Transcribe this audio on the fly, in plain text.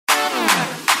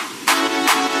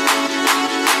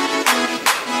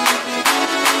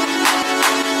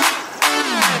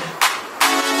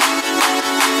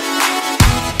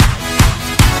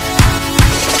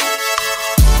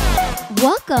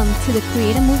to the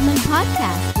Creative Movement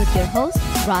Podcast with your host,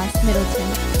 Ross Middleton.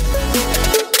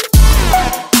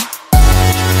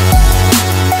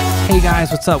 Hey guys,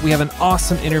 what's up? We have an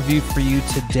awesome interview for you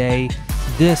today.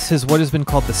 This is what has been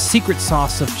called the secret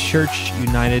sauce of Church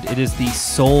United. It is the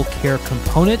soul care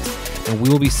component, and we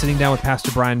will be sitting down with Pastor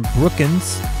Brian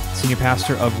Brookins, senior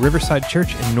pastor of Riverside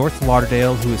Church in North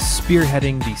Lauderdale, who is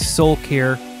spearheading the soul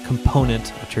care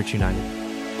component of Church United.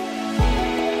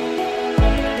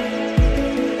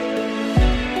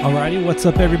 Alrighty, what's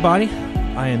up everybody?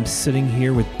 I am sitting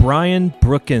here with Brian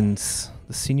Brookins,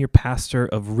 the senior pastor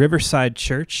of Riverside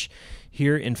Church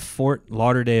here in Fort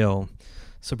Lauderdale.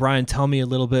 So Brian, tell me a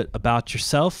little bit about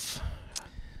yourself.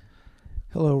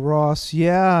 Hello, Ross.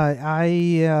 Yeah,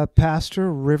 I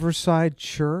pastor Riverside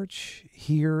Church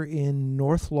here in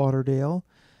North Lauderdale.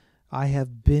 I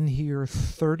have been here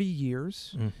 30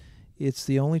 years. It's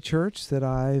the only church that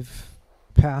I've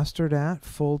pastored at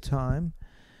full time.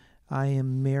 I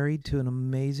am married to an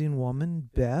amazing woman,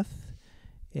 Beth,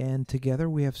 and together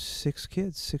we have 6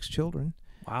 kids, 6 children.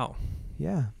 Wow.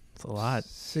 Yeah. That's a lot.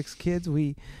 6 kids.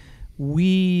 We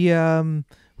had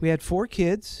 4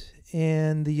 kids,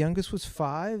 and the youngest was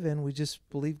 5, and we just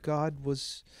believed God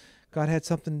had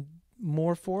something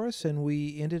more for us, and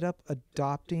we ended up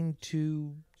adopting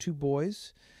two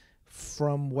boys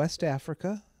from West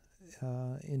Africa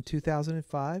in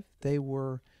 2005. They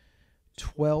were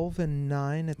 12 and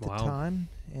 9 at the time,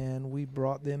 and we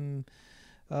brought them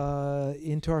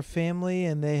into our family,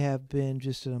 and they have been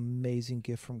just an amazing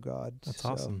gift from God. That's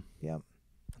awesome. Yeah.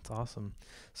 That's awesome.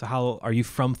 So how are you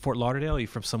from Fort Lauderdale, or are you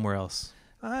from somewhere else?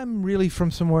 I'm really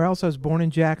from somewhere else. I was born in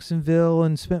Jacksonville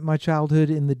and spent my childhood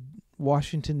in the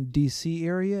Washington, D.C.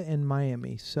 area and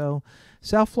Miami. So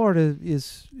South Florida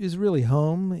is really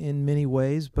home in many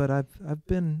ways, but I've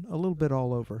been a little bit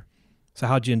all over. So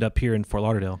how'd you end up here in Fort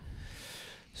Lauderdale?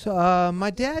 So my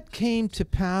dad came to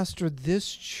pastor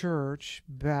this church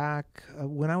back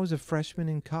when I was a freshman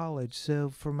in college. So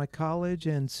for my college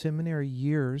and seminary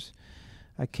years,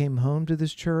 I came home to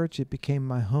this church. It became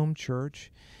my home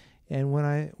church. And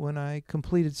when I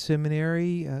completed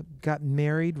seminary, got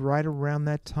married right around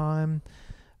that time,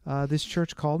 this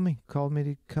church called me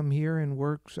to come here and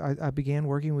work. I began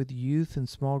working with youth and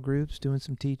small groups, doing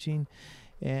some teaching.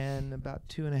 And about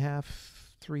 2.5,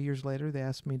 3 years later, they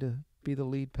asked me to be the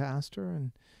lead pastor,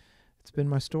 and it's been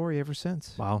my story ever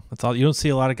since. Wow, that's all. You don't see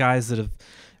a lot of guys that have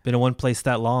been in one place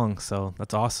that long, so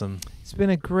that's awesome. It's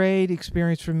been a great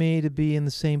experience for me to be in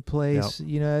the same place. Yep.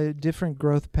 You know, different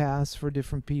growth paths for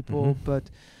different people,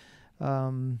 but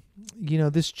you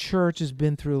know, this church has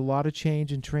been through a lot of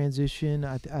change and transition.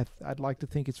 I'd like to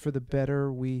think it's for the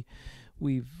better. We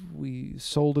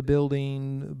sold a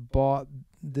building, bought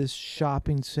this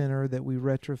shopping center that we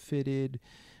retrofitted.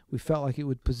 We felt like it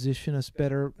would position us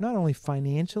better, not only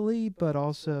financially, but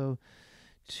also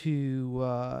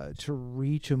to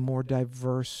reach a more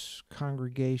diverse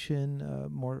congregation, a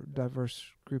more diverse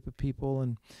group of people,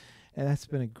 and that's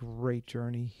been a great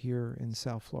journey here in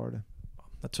South Florida.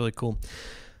 That's really cool.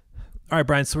 All right,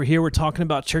 Brian, so we're talking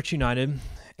about Church United,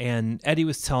 and Eddie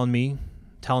was telling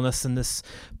us in this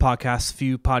podcast, a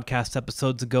few podcast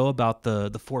episodes ago, about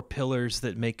the 4 pillars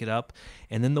that make it up.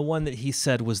 And then the one that he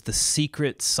said was the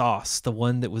secret sauce, the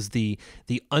one that was the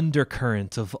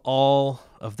undercurrent of all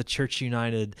of the Church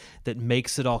United that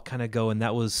makes it all kind of go, and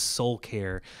that was soul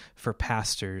care for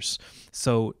pastors.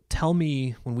 So tell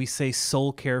me, when we say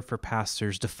soul care for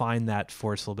pastors, define that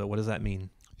for us a little bit. What does that mean?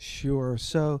 Sure.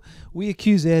 So we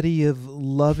accuse Eddie of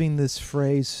loving this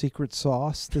phrase, secret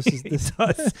sauce. This is this.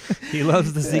 He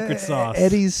loves the secret sauce.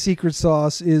 Eddie's secret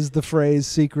sauce is the phrase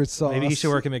secret sauce. Maybe he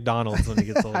should work at McDonald's when he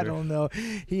gets older. I don't know.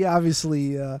 He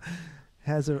obviously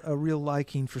has a real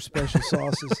liking for special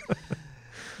sauces.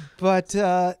 But,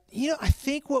 you know, I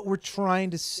think what we're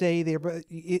trying to say there, but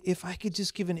if I could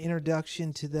just give an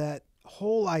introduction to that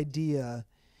whole idea,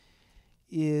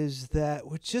 is that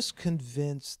we're just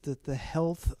convinced that the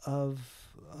health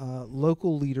of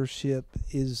local leadership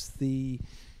is the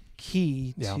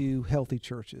key to healthy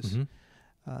churches.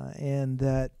 And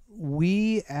that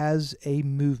we as a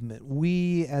movement,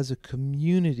 we as a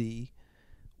community,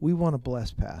 we want to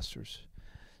bless pastors.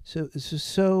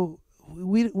 So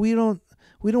we don't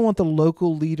want the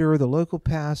local leader, the local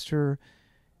pastor,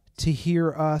 to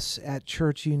hear us at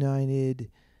Church United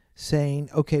saying,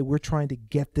 okay, we're trying to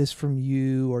get this from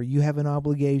you, or you have an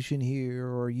obligation here,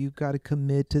 or you've got to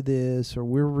commit to this, or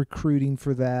we're recruiting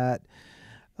for that.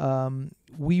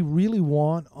 We really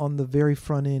want on the very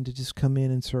front end to just come in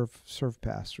and serve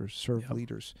pastors, serve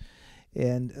leaders.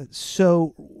 And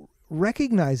so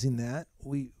recognizing that,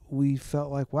 we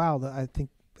felt like, wow, I think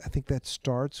that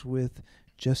starts with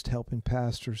just helping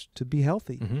pastors to be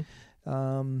healthy.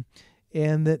 Mm-hmm.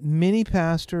 And that many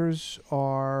pastors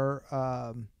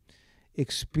are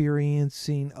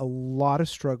experiencing a lot of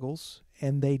struggles,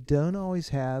 and they don't always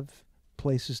have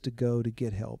places to go to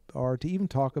get help or to even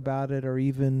talk about it or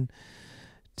even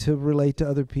to relate to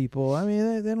other people. I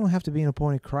mean, they don't have to be in a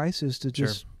point of crisis to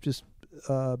just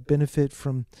benefit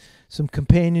from some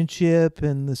companionship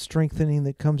and the strengthening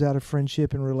that comes out of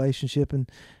friendship and relationship and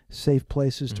safe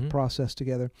places to process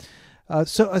together.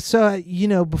 So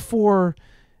before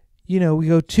we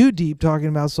go too deep talking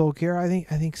about soul care, I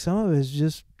think some of it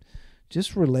is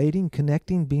just relating,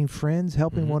 connecting, being friends,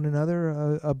 helping one another,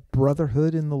 a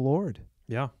brotherhood in the Lord.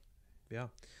 Yeah. Yeah.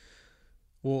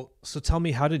 Well, so tell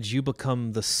me, how did you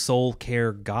become the soul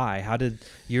care guy? How did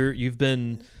you've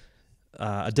been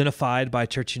identified by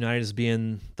Church United as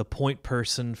being the point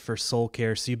person for soul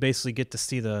care. So you basically get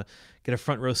to get a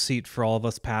front row seat for all of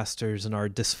us pastors and our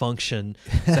dysfunction.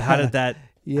 So how did that,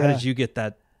 how did you get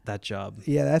that job?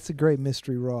 Yeah, that's a great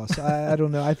mystery, Ross. I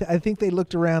don't know. I think they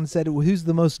looked around and said, well, who's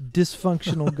the most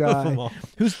dysfunctional guy?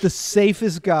 Who's the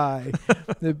safest guy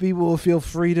that people will feel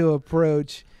free to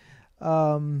approach?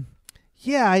 I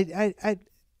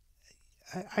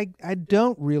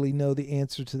don't really know the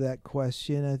answer to that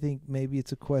question. I think maybe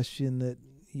it's a question that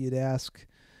you'd ask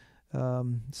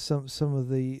some of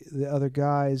the other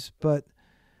guys. But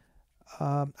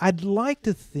I'd like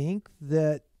to think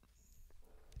that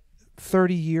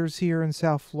 30 years here in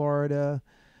South Florida,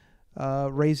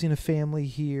 raising a family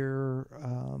here,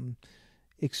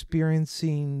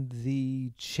 experiencing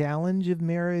the challenge of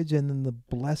marriage and then the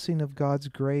blessing of God's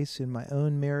grace in my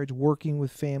own marriage, working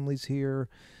with families here,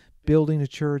 building a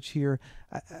church here,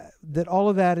 that all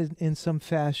of that is, in some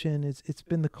fashion, it's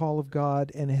been the call of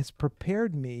God and has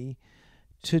prepared me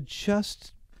to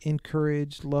just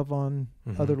encourage, love on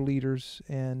other leaders,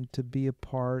 and to be a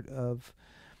part of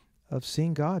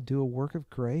seeing God do a work of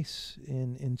grace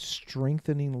in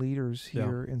strengthening leaders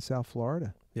here in South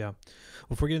Florida. Yeah.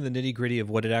 Well, if we're getting the nitty-gritty of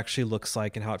what it actually looks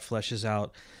like and how it fleshes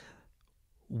out,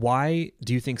 why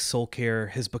do you think soul care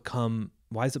has become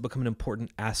an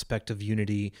important aspect of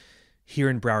unity here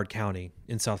in Broward County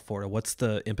in South Florida? What's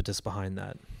the impetus behind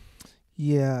that?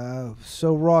 Yeah.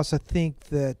 So Ross, I think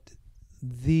that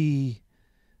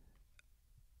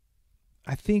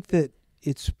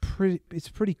it's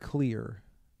pretty clear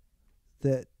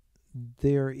that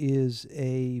there is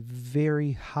a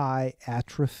very high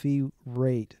atrophy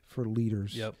rate for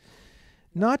leaders. Yep.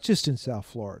 Not just in South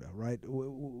Florida, right?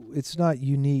 It's not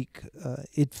unique.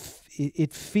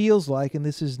 It feels like, and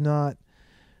this is not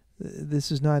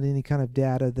any kind of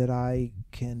data that I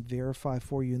can verify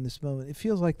for you in this moment. It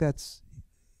feels like that's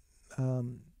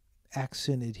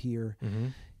accented here,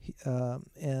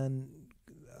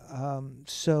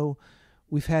 so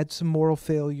we've had some moral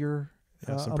failure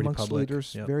amongst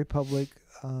leaders, very public.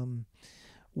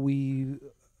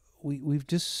 We've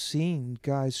just seen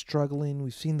guys struggling.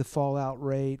 We've seen the fallout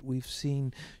rate. We've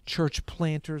seen church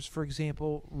planters, for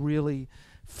example, really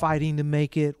fighting to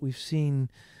make it. We've seen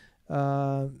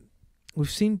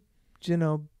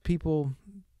people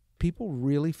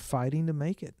really fighting to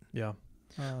make it. Yeah.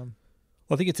 Well,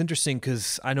 I think it's interesting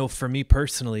because I know for me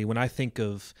personally, when I think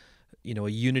of a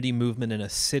unity movement in a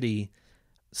city,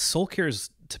 soul care,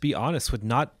 to be honest, would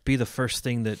not be the first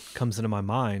thing that comes into my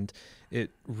mind.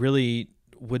 It really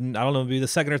wouldn't, I don't know, be the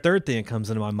second or third thing that comes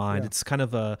into my mind. Yeah. It's kind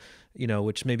of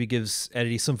which maybe gives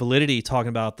Eddie some validity talking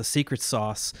about the secret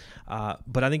sauce.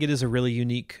 But I think it is a really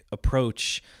unique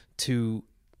approach to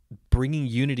bringing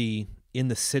unity in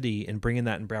the city and bringing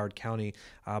that in Broward County,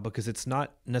 because it's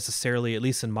not necessarily, at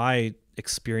least in my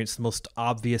experience, the most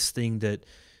obvious thing that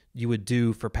you would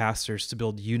do for pastors to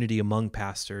build unity among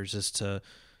pastors is to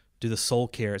do the soul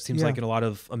care. It seems like in a lot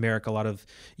of America, a lot of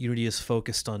unity is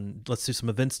focused on, let's do some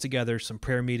events together, some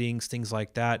prayer meetings, things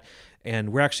like that.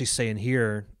 And we're actually saying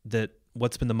here that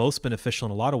what's been the most beneficial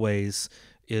in a lot of ways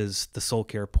is the soul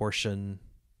care portion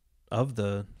of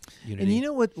the unity. And you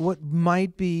know what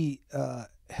might be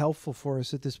helpful for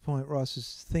us at this point, Ross,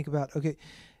 is to think about, okay,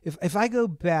 if I go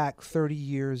back 30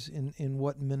 years in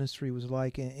what ministry was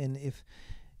like, and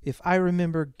if I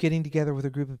remember getting together with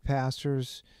a group of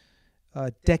pastors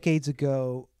decades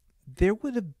ago, there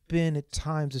would have been at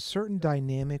times a certain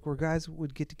dynamic where guys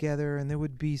would get together and there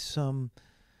would be some,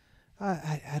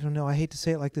 I don't know, I hate to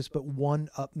say it like this, but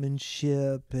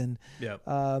one-upmanship, and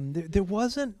there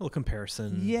wasn't a little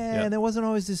comparison. Yeah, and there wasn't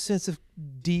always this sense of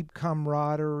deep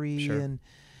camaraderie,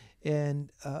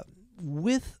 and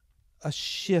with a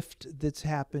shift that's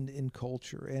happened in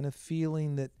culture and a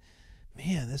feeling that,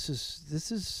 man,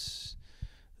 this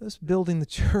building the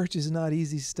church is not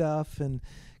easy stuff, and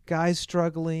guys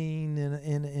struggling,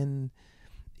 and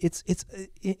it's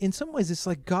in some ways it's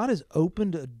like God has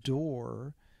opened a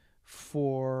door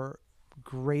for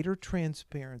greater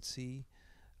transparency,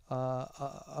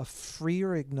 a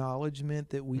freer acknowledgement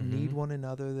that we need one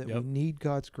another, that we need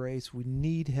God's grace, we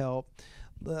need help.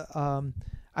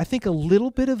 I think a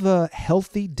little bit of a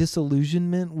healthy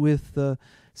disillusionment with the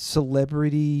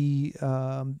celebrity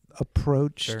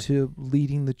approach to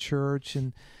leading the church,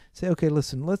 and say, okay,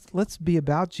 listen, let's be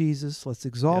about Jesus. Let's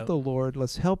exalt the Lord.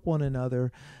 Let's help one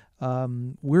another.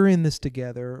 We're in this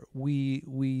together.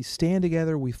 We stand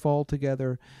together. We fall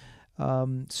together.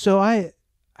 So I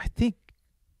think,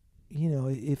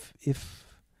 if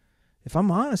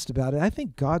I'm honest about it, I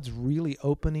think God's really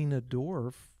opening a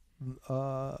door,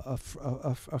 a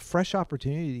fresh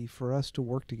opportunity for us to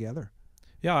work together.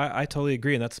 Yeah, I totally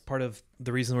agree. And that's part of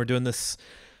the reason we're doing this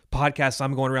podcast.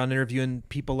 I'm going around interviewing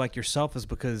people like yourself is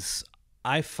because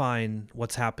I find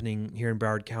what's happening here in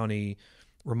Broward County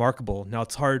remarkable. Now,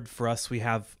 it's hard for us. We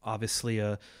have obviously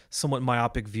a somewhat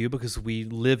myopic view because we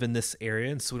live in this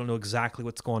area, and so we don't know exactly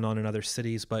what's going on in other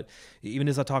cities. But even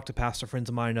as I talk to pastor friends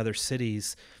of mine in other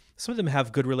cities, some of them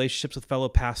have good relationships with fellow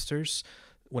pastors.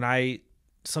 When I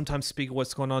sometimes speak of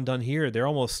what's going on down here, they're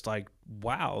almost like,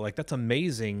 wow, like that's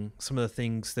amazing, some of the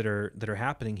things that are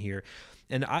happening here.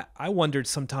 And I wondered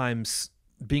sometimes,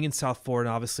 being in South Florida,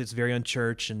 obviously it's very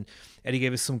unchurched, and Eddie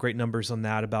gave us some great numbers on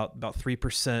that, about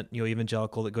 3%,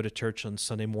 evangelical that go to church on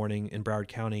Sunday morning in Broward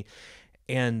County.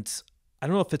 And I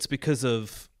don't know if it's because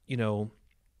of,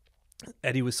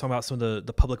 Eddie was talking about some of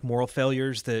the public moral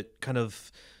failures that kind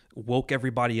of woke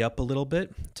everybody up a little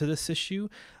bit to this issue,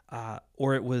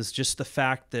 or it was just the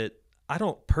fact that I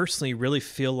don't personally really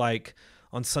feel like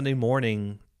on Sunday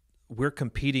morning we're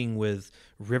competing with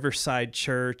Riverside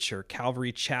Church or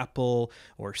Calvary Chapel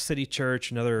or City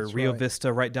Church, another Rio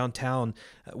Vista right downtown.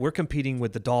 We're competing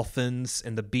with the Dolphins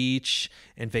and the beach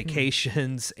and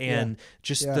vacations and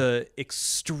just the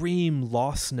extreme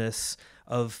lostness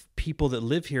of people that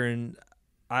live here. And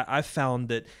I've found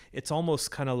that it's almost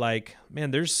kind of like,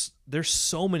 man, there's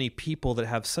so many people that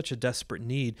have such a desperate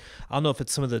need. I don't know if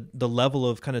it's some of the level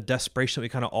of kind of desperation that we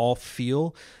kind of all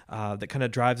feel that kind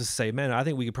of drives us to say, man, I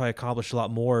think we could probably accomplish a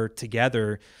lot more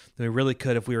together than we really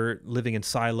could if we were living in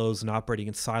silos and operating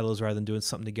in silos rather than doing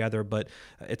something together. But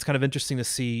it's kind of interesting to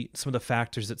see some of the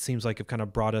factors that seems like have kind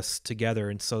of brought us together.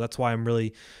 And so that's why I'm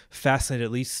really fascinated,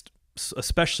 at least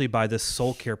especially by this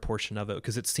soul care portion of it,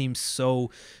 because it seems so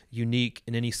unique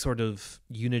in any sort of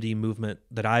unity movement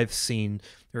that I've seen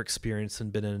or experienced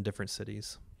and been in different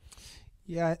cities.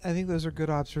 Yeah, I think those are good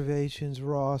observations,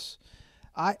 Ross.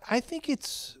 I think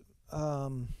it's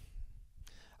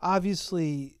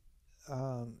obviously,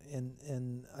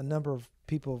 and a number of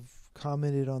people have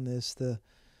commented on this,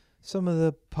 some of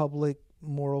the public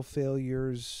moral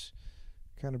failures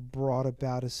kind of brought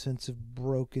about a sense of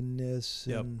brokenness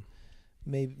and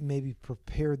maybe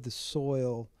prepared the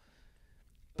soil,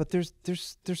 but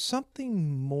there's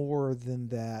something more than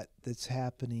that that's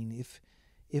happening.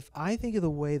 If I think of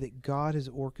the way that God has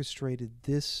orchestrated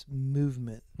this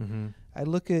movement, I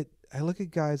look at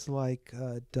guys like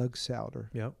Doug Souter,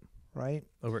 right,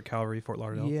 over at Calvary, Fort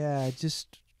Lauderdale. Yeah,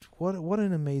 just what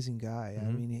an amazing guy.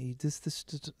 I mean, he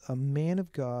just a man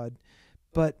of God,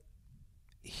 but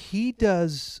he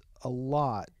does a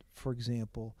lot, for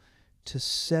example, to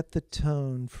set the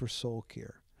tone for soul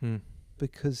care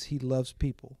because he loves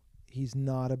people. He's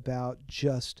not about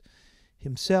just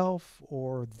himself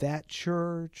or that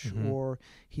church, or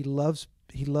he loves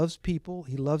people.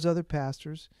 He loves other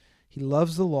pastors. He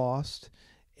loves the lost.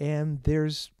 And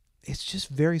it's just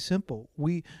very simple.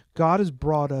 God has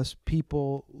brought us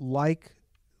people like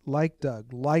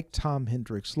Doug, like Tom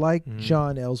Hendricks, like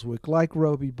John Ellswick, like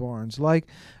Roby Barnes, like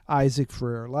Isaac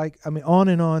Freer, on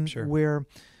and on, where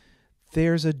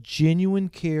there's a genuine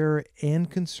care and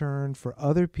concern for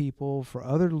other people, for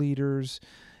other leaders,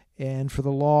 and for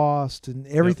the lost, and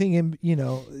everything in,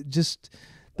 just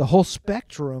the whole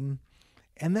spectrum.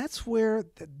 And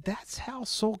that's how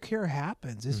soul care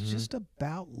happens. It's just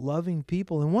about loving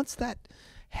people. And once that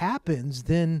happens,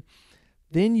 then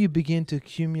you begin to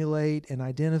accumulate and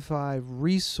identify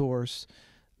resource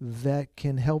that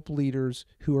can help leaders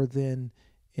who are then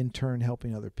in turn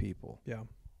helping other people. Yeah.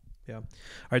 All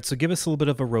right, so give us a little bit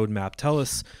of a roadmap. Tell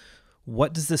us,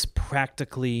 what does this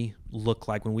practically look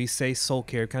like? When we say soul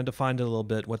care, kind of defined it a little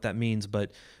bit what that means,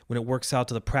 but when it works out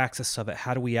to the praxis of it,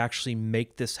 how do we actually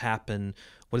make this happen?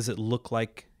 What does it look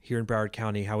like here in Broward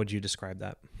County? How would you describe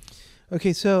that?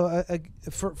 Okay, so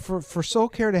for soul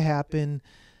care to happen,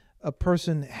 a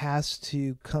person has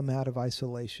to come out of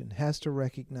isolation, has to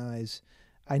recognize,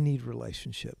 I need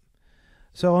relationship.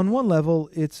 So on one level,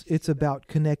 it's about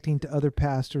connecting to other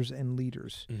pastors and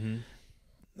leaders.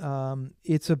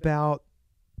 It's about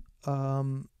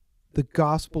the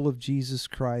gospel of Jesus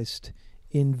Christ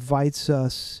invites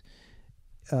us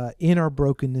in our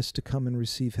brokenness to come and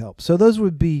receive help. So those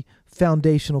would be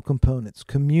foundational components: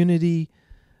 community,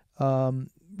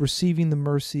 receiving the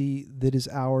mercy that is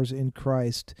ours in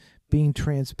Christ, being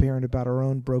transparent about our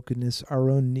own brokenness, our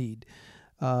own need.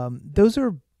 Those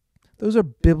are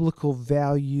biblical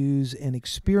values and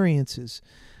experiences.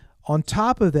 On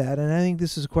top of that, and I think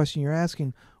this is a question you're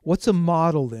asking, what's a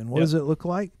model then? What does it look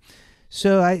like?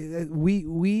 So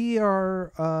we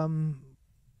are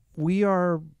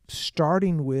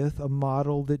starting with a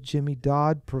model that Jimmy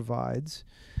Dodd provides.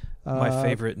 My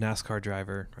favorite NASCAR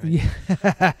driver. Right? Yeah.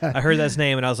 I heard that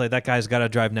name and I was like, that guy's got to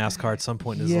drive NASCAR at some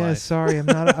point in his life. Sorry, I'm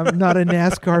not a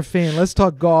NASCAR fan. Let's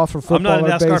talk golf or football. I'm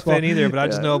not a NASCAR baseball. fan either, but I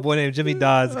just know a boy named Jimmy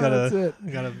Dodd's got to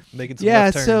make it some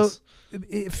left turns.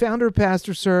 So founder of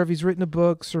Pastor Serve, he's written a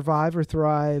book, Survive or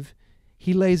Thrive.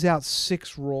 He lays out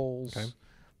 6 roles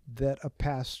that a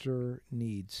pastor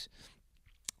needs.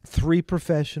 3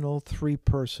 professional, 3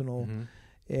 personal.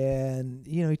 And,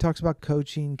 he talks about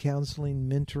coaching, counseling,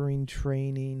 mentoring,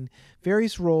 training,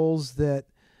 various roles that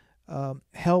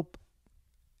help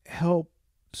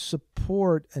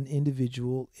support an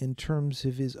individual in terms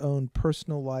of his own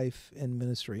personal life and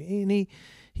ministry. And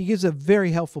he gives a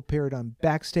very helpful paradigm: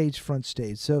 backstage, front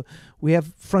stage. So we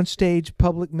have front stage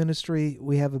public ministry.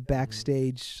 We have a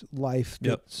backstage life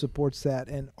that supports that.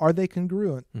 And are they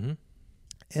congruent?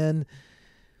 And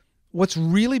what's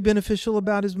really beneficial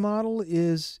about his model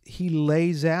is he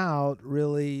lays out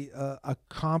really a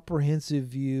comprehensive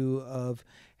view of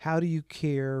how do you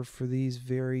care for these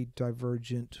very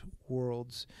divergent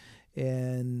worlds,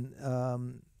 and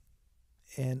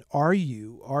are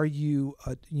you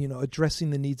addressing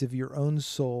the needs of your own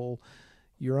soul,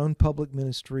 your own public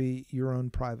ministry, your own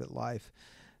private life.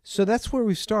 So that's where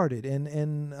we started,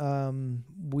 and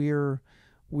we're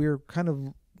kind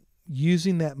of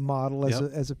using that model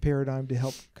as a paradigm to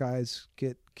help guys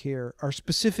get care. Our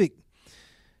specific,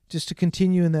 just to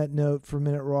continue in that note for a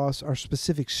minute, Ross, our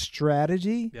specific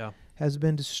strategy has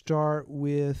been to start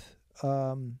with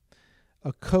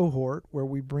a cohort where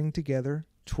we bring together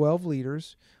 12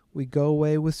 leaders. We go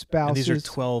away with spouses. And these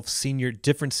are 12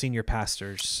 different senior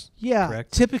pastors. Yeah,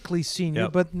 correct? Typically senior,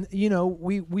 but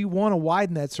we want to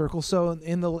widen that circle. So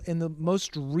in the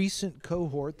most recent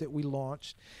cohort that we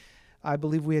launched, I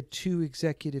believe we had 2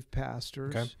 executive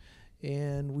pastors,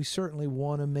 and we certainly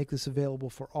want to make this available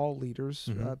for all leaders,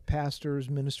 pastors,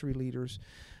 ministry leaders.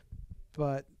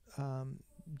 But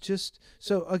just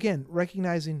so, again,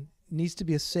 recognizing needs to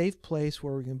be a safe place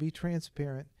where we can be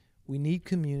transparent. We need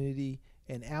community,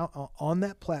 and out on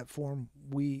that platform,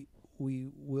 we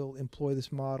will employ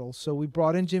this model. So we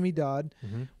brought in Jimmy Dodd,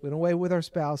 went away with our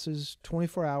spouses,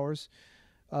 24 hours,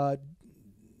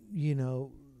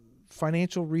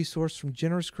 financial resource from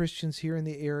generous Christians here in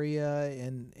the area,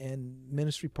 and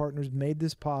ministry partners made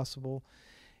this possible.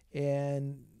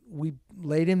 And we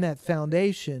laid in that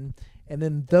foundation, and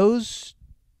then those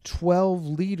 12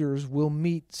 leaders will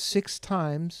meet 6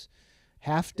 times,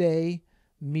 half-day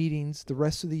meetings the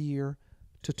rest of the year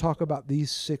to talk about these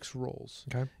 6 roles.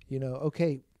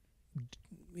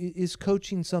 Is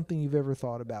coaching something you've ever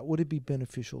thought about? Would it be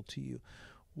beneficial to you?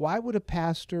 Why would a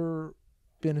pastor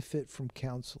benefit from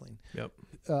counseling?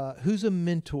 Who's a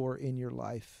mentor in your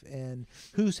life, and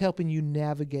who's helping you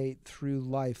navigate through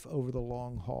life over the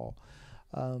long haul?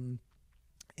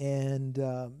 And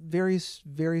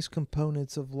various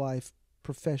components of life,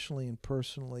 professionally and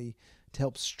personally, to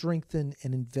help strengthen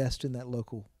and invest in that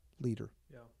local leader.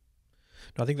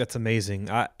 No, I think that's amazing.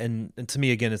 And to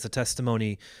me, again, it's a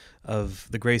testimony of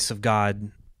the grace of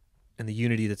God and the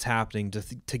unity that's happening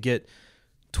to get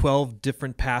 12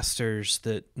 different pastors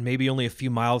that maybe only a few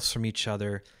miles from each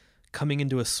other coming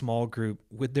into a small group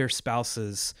with their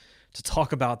spouses to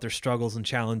talk about their struggles and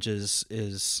challenges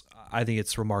I think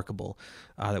it's remarkable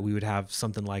that we would have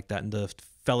something like that, and the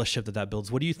fellowship that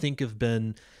builds. What do you think have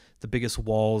been the biggest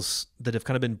walls that have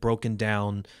kind of been broken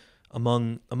down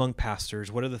among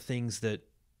pastors? What are the things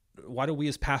why do we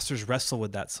as pastors wrestle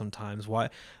with that sometimes? Why? I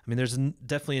mean, there's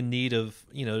definitely a need of,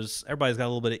 everybody's got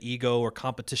a little bit of ego or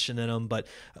competition in them, but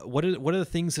what are the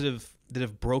things that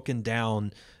have broken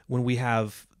down when we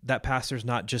have that pastor's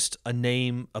not just a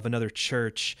name of another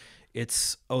church?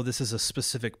 It's, this is a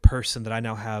specific person that I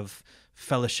now have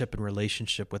fellowship and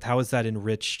relationship with. How has that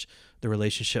enriched the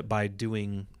relationship by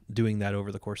doing that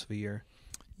over the course of a year?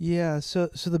 Yeah, so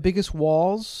the biggest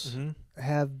walls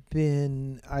have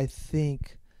been, I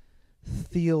think,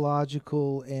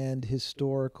 theological and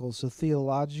historical. So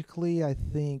theologically, I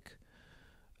think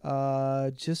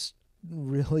just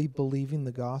really believing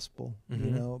the gospel,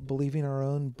 believing our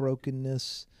own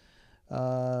brokenness,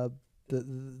 the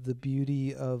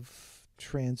beauty of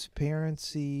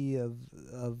transparency, of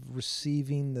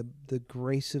receiving the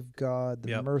grace of God,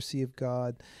 the mercy of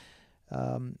God,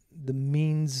 the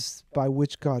means by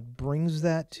which God brings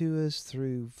that to us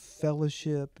through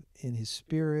fellowship in His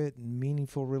Spirit and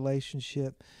meaningful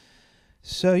relationship.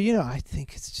 So, I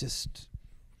think it's just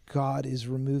God is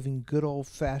removing good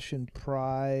old-fashioned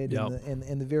pride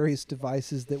and the various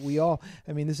devices that we all,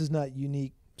 this is not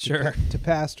unique to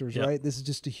pastors, right? This is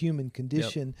just a human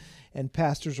condition, and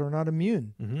pastors are not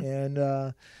immune.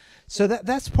 And so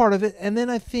that's part of it. And then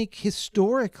I think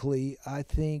historically,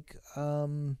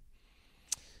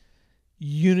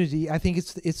 unity. I think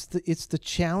it's the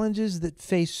challenges that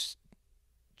face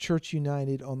Church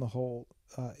United on the whole.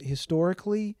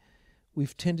 Historically,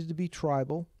 we've tended to be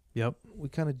tribal. We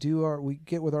kind of we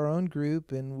get with our own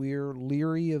group, and we're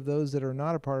leery of those that are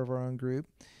not a part of our own group.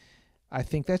 I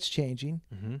think that's changing.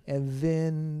 And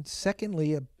then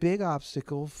secondly, a big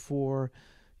obstacle for,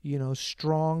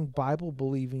 strong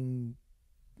Bible-believing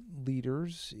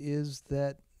leaders is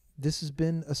that this has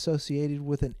been associated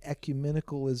with an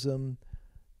ecumenicalism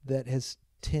that has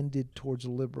tended towards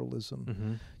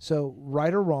liberalism. So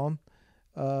right or wrong,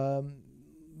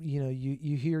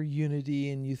 you hear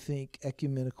unity and you think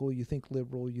ecumenical, you think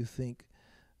liberal, you think,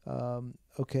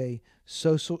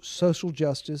 social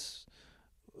justice,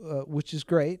 which is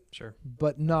great,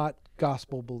 but not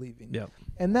gospel believing.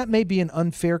 And that may be an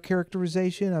unfair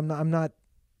characterization. I'm not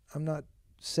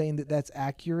saying that that's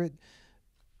accurate,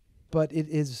 but it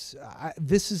is.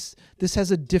 This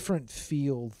has a different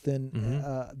feel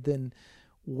than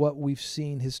what we've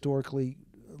seen historically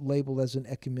labeled as an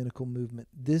ecumenical movement.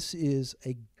 This is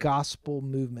a gospel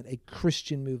movement, a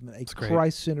Christian movement, a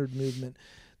Christ-centered movement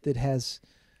that has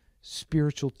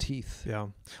spiritual teeth.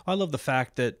 I love the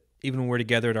fact that even when we're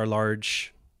together at our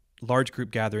large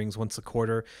group gatherings once a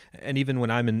quarter, and even when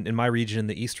I'm in my region,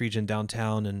 the East region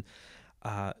downtown, and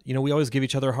we always give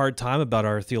each other a hard time about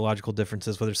our theological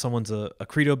differences, whether someone's a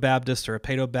Credo Baptist or a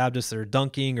Paedo Baptist, that are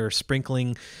dunking or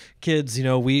sprinkling kids.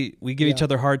 We give each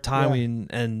other a hard time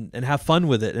and have fun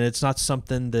with it. And it's not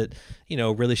something that,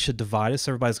 really should divide us.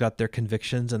 Everybody's got their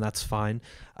convictions, and that's fine.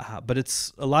 But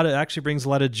it actually brings a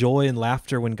lot of joy and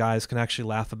laughter when guys can actually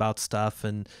laugh about stuff.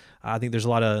 And I think there's a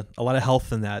lot of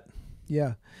health in that.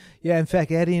 Yeah. In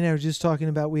fact, Eddie and I were just talking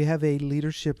about, we have a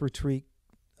leadership retreat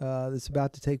that's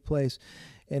about to take place,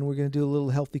 and we're going to do a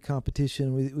little healthy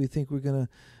competition. We think we're gonna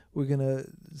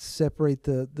separate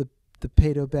the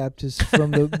Paedo Baptists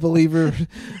from the believer,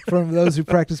 from those who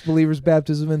practice believers'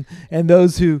 baptism, and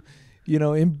those who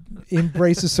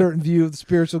embrace a certain view of the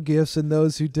spiritual gifts, and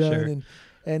those who don't,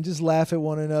 and just laugh at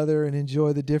one another and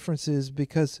enjoy the differences,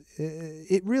 because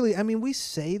it really, we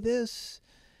say this,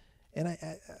 and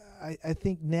I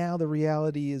think now the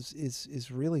reality is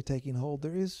really taking hold.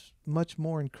 There is much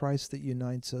more in Christ that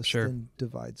unites us than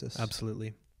divides us.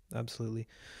 Absolutely.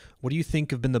 What do you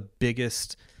think have been the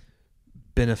biggest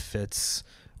benefits,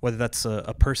 whether that's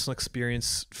a personal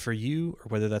experience for you, or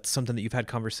whether that's something that you've had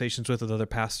conversations with other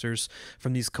pastors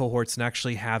from these cohorts, and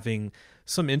actually having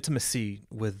some intimacy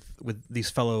with these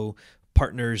fellow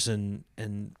partners and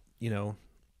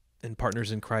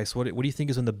partners in Christ? What do you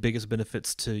think is one of the biggest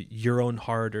benefits to your own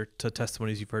heart, or to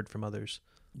testimonies you've heard from others?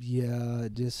 Yeah,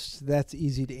 that's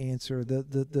easy to answer.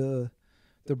 The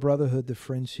brotherhood, the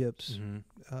friendships.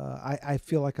 I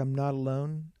feel like I'm not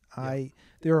alone.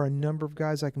 There are a number of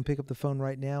guys I can pick up the phone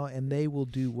right now, and they will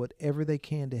do whatever they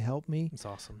can to help me. That's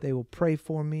awesome. They will pray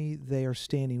for me. They are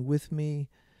standing with me.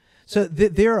 So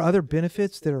there are other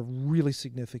benefits that are really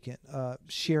significant.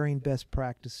 Sharing best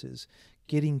practices,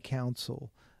 getting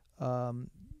counsel,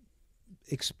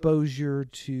 exposure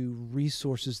to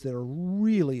resources that are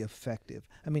really effective.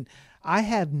 I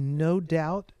have no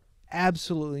doubt,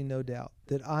 absolutely no doubt,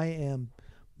 that I am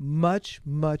much,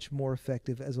 much more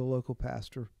effective as a local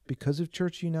pastor because of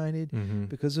Church United,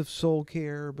 because of Soul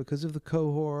Care, because of the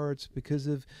cohorts, because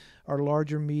of our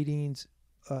larger meetings.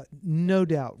 No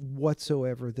doubt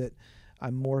whatsoever that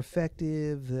I'm more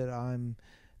effective, that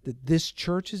this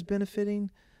church is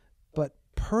benefiting. But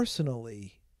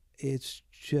personally, it's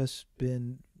just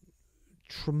been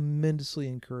tremendously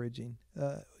encouraging.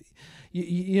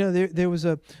 There was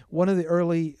one of the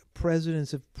early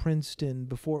presidents of Princeton,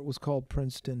 before it was called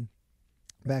Princeton,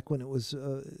 back when it was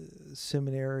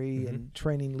seminary and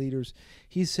training leaders.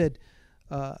 He said,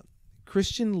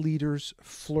 Christian leaders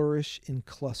flourish in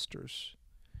clusters.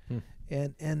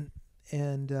 And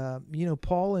And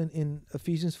Paul in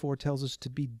Ephesians 4 tells us to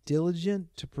be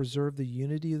diligent to preserve the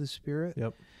unity of the Spirit.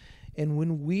 Yep. And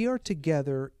when we are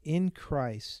together in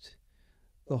Christ,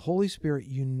 the Holy Spirit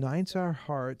unites our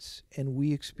hearts and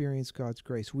we experience God's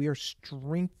grace. We are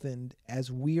strengthened as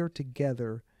we are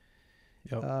together,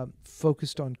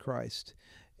 focused on Christ.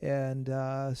 And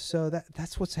so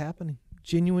that's what's happening.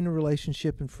 Genuine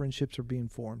relationship and friendships are being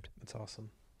formed. That's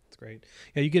awesome. That's great.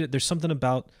 Yeah, you get it. There's something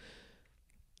about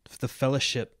the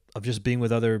fellowship of just being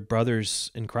with other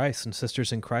brothers in Christ and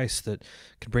sisters in Christ that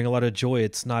can bring a lot of joy.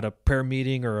 It's not a prayer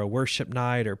meeting or a worship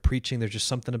night or preaching. There's just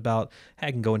something about, hey,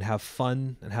 I can go and have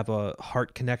fun and have a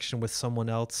heart connection with someone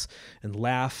else and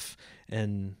laugh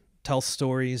and tell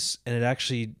stories, and it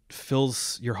actually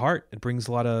fills your heart. It brings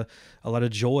a lot of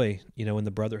joy, in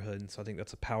the brotherhood. And so I think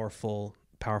that's a powerful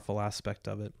aspect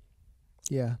of it.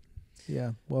 Yeah.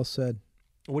 Well said.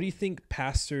 What do you think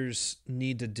pastors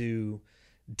need to do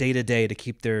day to day to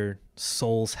keep their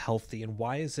souls healthy, and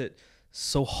why is it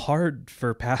so hard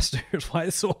for pastors? Why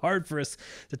is it so hard for us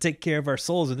to take care of our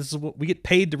souls? And this is what we get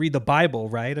paid to read the Bible,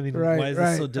 right? I mean, why is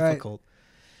this so difficult?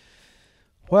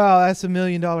 Well, that's $1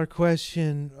 million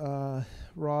question,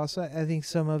 Ross. I think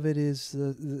some of it is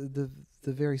the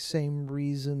very same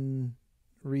reasons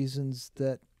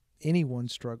that anyone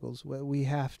struggles. We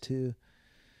have to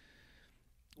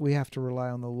rely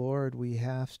on the Lord. We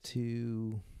have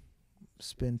to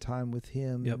spend time with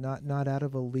Him, not out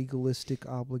of a legalistic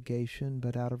obligation,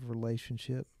 but out of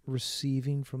relationship,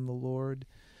 receiving from the Lord,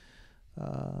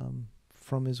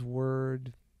 from His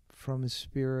Word, from His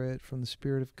Spirit, from the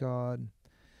Spirit of God.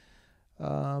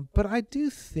 But I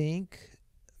do think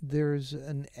there's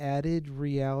an added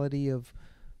reality of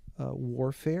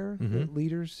warfare that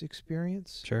leaders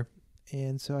experience. Sure.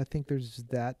 And so I think there's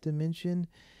that dimension.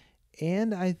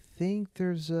 And I think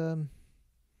there's a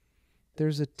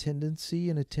tendency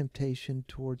and a temptation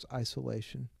towards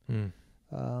isolation.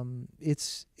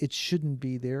 It shouldn't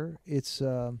be there. It's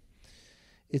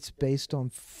based on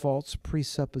false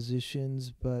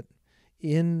presuppositions, but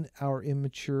in our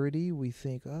immaturity, we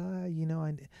think, I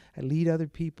lead other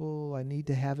people. I need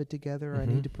to have it together. I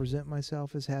need to present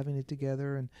myself as having it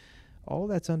together, and all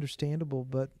that's understandable.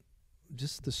 But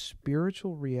just the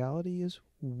spiritual reality is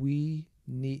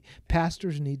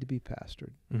pastors need to be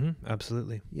pastored.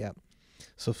 Absolutely. Yeah.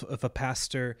 So if a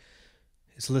pastor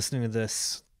is listening to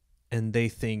this and they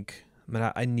think,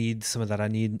 man, I need some of that. I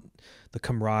need the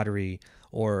camaraderie,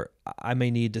 or I may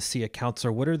need to see a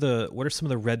counselor. What are some of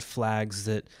the red flags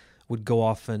that would go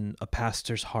off in a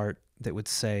pastor's heart that would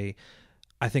say,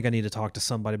 I think I need to talk to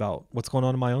somebody about what's going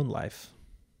on in my own life?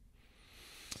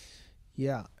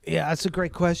 Yeah, that's a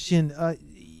great question.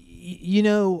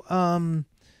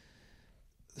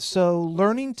 So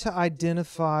learning to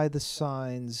identify the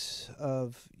signs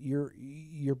of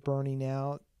you're burning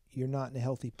out, you're not in a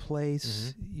healthy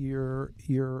place, you're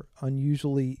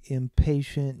unusually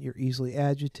impatient, you're easily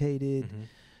agitated.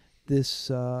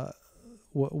 This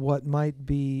what might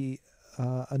be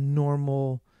a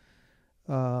normal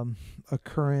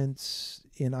occurrence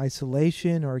in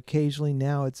isolation, or occasionally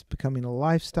now it's becoming a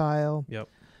lifestyle.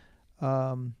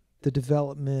 The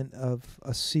development of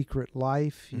a secret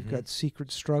life. You've got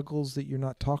secret struggles that you're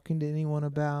not talking to anyone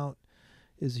about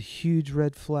is a huge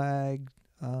red flag.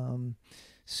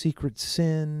 Secret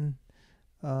sin.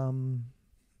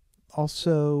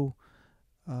 Also,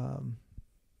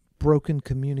 broken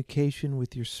communication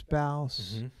with your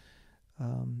spouse.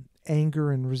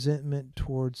 Anger and resentment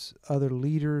towards other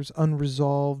leaders,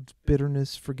 unresolved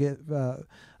bitterness,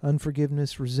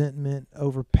 unforgiveness, resentment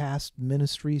over past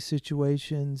ministry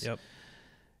situations.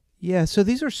 Yeah, so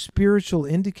these are spiritual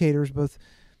indicators, both,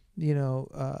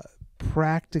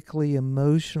 practically,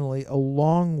 emotionally,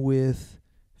 along with,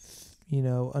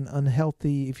 an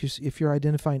unhealthy, if you're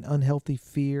identifying unhealthy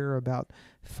fear about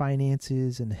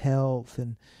finances and health,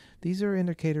 and these are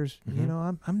indicators,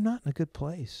 I'm not in a good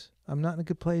place. I'm not in a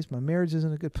good place. My marriage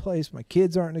isn't a good place. My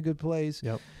kids aren't in a good place.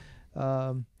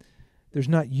 There's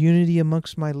not unity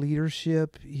amongst my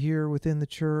leadership here within the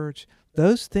church.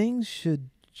 Those things should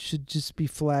just be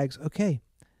flags. Okay,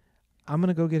 I'm going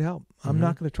to go get help. I'm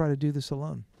not going to try to do this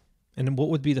alone. And what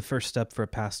would be the first step for a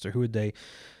pastor? Who do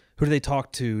they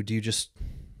talk to? Do you just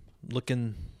look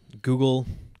in Google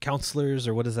counselors,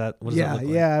 or what does that look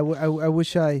like? I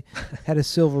wish I had a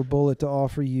silver bullet to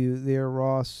offer you there,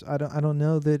 Ross. I don't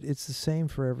know that it's the same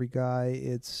for every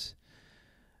guy.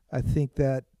 I think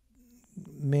that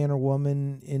man or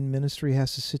woman in ministry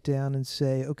has to sit down and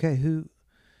say, okay, who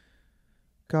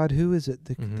is it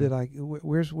that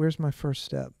where's my first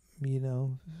step?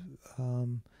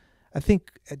 I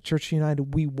think at Church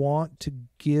United we want to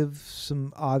give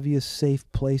some obvious safe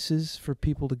places for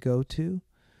people to go to.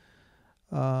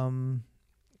 And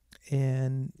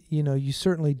you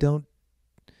certainly don't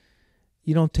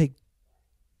take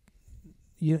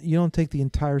the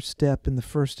entire step in the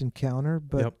first encounter,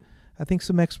 but Yep. I think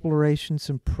some exploration,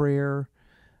 some prayer,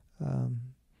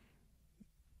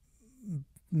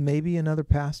 maybe another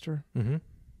pastor. Mm-hmm.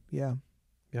 Yeah.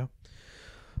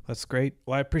 That's great.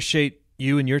 Well, I appreciate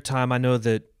you and your time. I know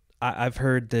that I've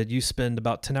heard that you spend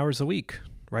about 10 hours a week,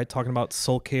 right? Talking about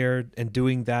soul care and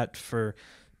doing that for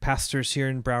pastors here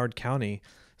in Broward County.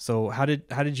 So how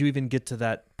did you even get to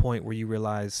that point where you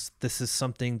realize this is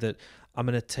something that I'm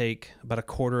going to take about a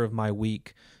quarter of my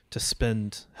week to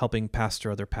spend helping pastor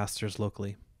other pastors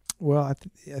locally? Well, I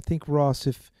think, Ross,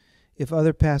 if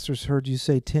other pastors heard you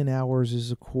say 10 hours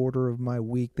is a quarter of my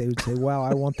week, they would say, wow,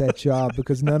 I want that job,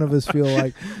 because none of us feel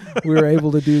like we were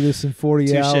able to do this in 40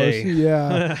 Touché. hours.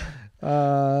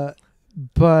 Yeah.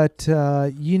 But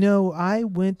I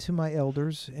went to my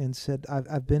elders and said,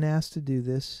 I've been asked to do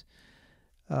this.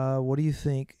 What do you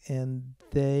think? And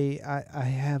I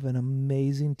have an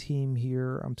amazing team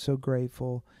here. I'm so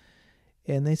grateful.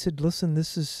 And they said, listen,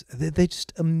 they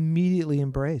just immediately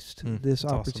embraced this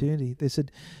opportunity. Awesome. They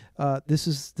said, this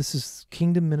is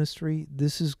kingdom ministry.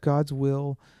 This is God's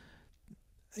will.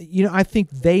 I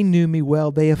think they knew me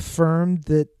well. They affirmed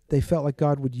that they felt like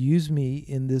God would use me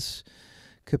in this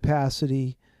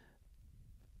capacity.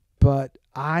 But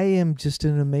I am just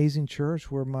in an amazing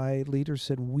church where my leader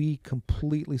said, we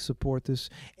completely support this.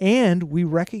 And we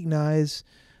recognize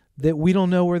that we don't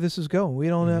know where this is going. We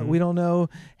don't know. We don't know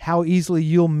how easily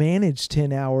you'll manage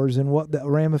 10 hours and what the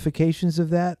ramifications of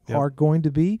that are going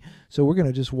to be. So we're going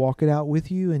to just walk it out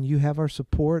with you, and you have our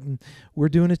support, and we're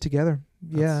doing it together.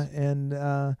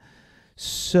 And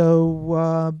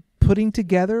so putting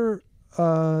together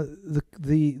the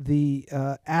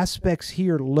aspects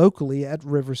here locally at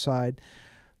Riverside,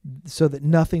 so that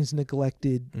nothing's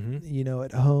neglected,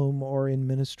 at home or in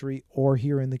ministry or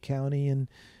here in the county, and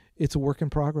it's a work in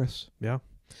progress. Yeah.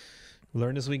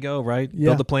 Learn as we go, right? Yeah.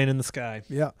 Build a plane in the sky.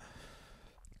 Yeah.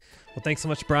 Well, thanks so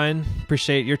much, Brian.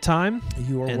 Appreciate your time.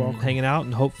 You are welcome. Hanging out,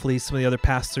 and hopefully some of the other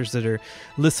pastors that are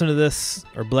listening to this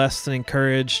are blessed and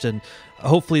encouraged, and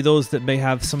hopefully those that may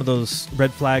have some of those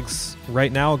red flags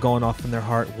right now going off in their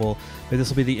heart maybe this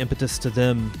will be the impetus to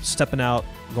them stepping out,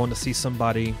 going to see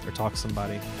somebody or talk to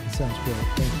somebody. That sounds good.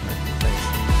 Thank you. Thanks.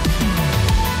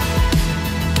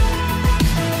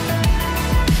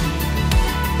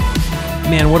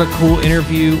 Man, what a cool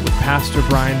interview with Pastor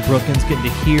Brian Brookins, getting to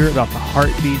hear about the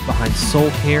heartbeat behind soul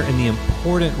care and the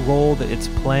important role that it's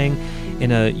playing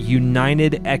in a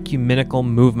united ecumenical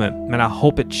movement. Man, I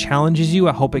hope it challenges you.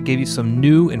 I hope it gave you some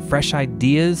new and fresh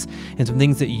ideas and some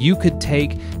things that you could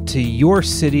take to your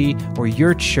city or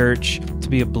your church to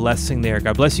be a blessing there.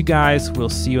 God bless you guys. We'll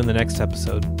see you in the next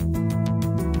episode.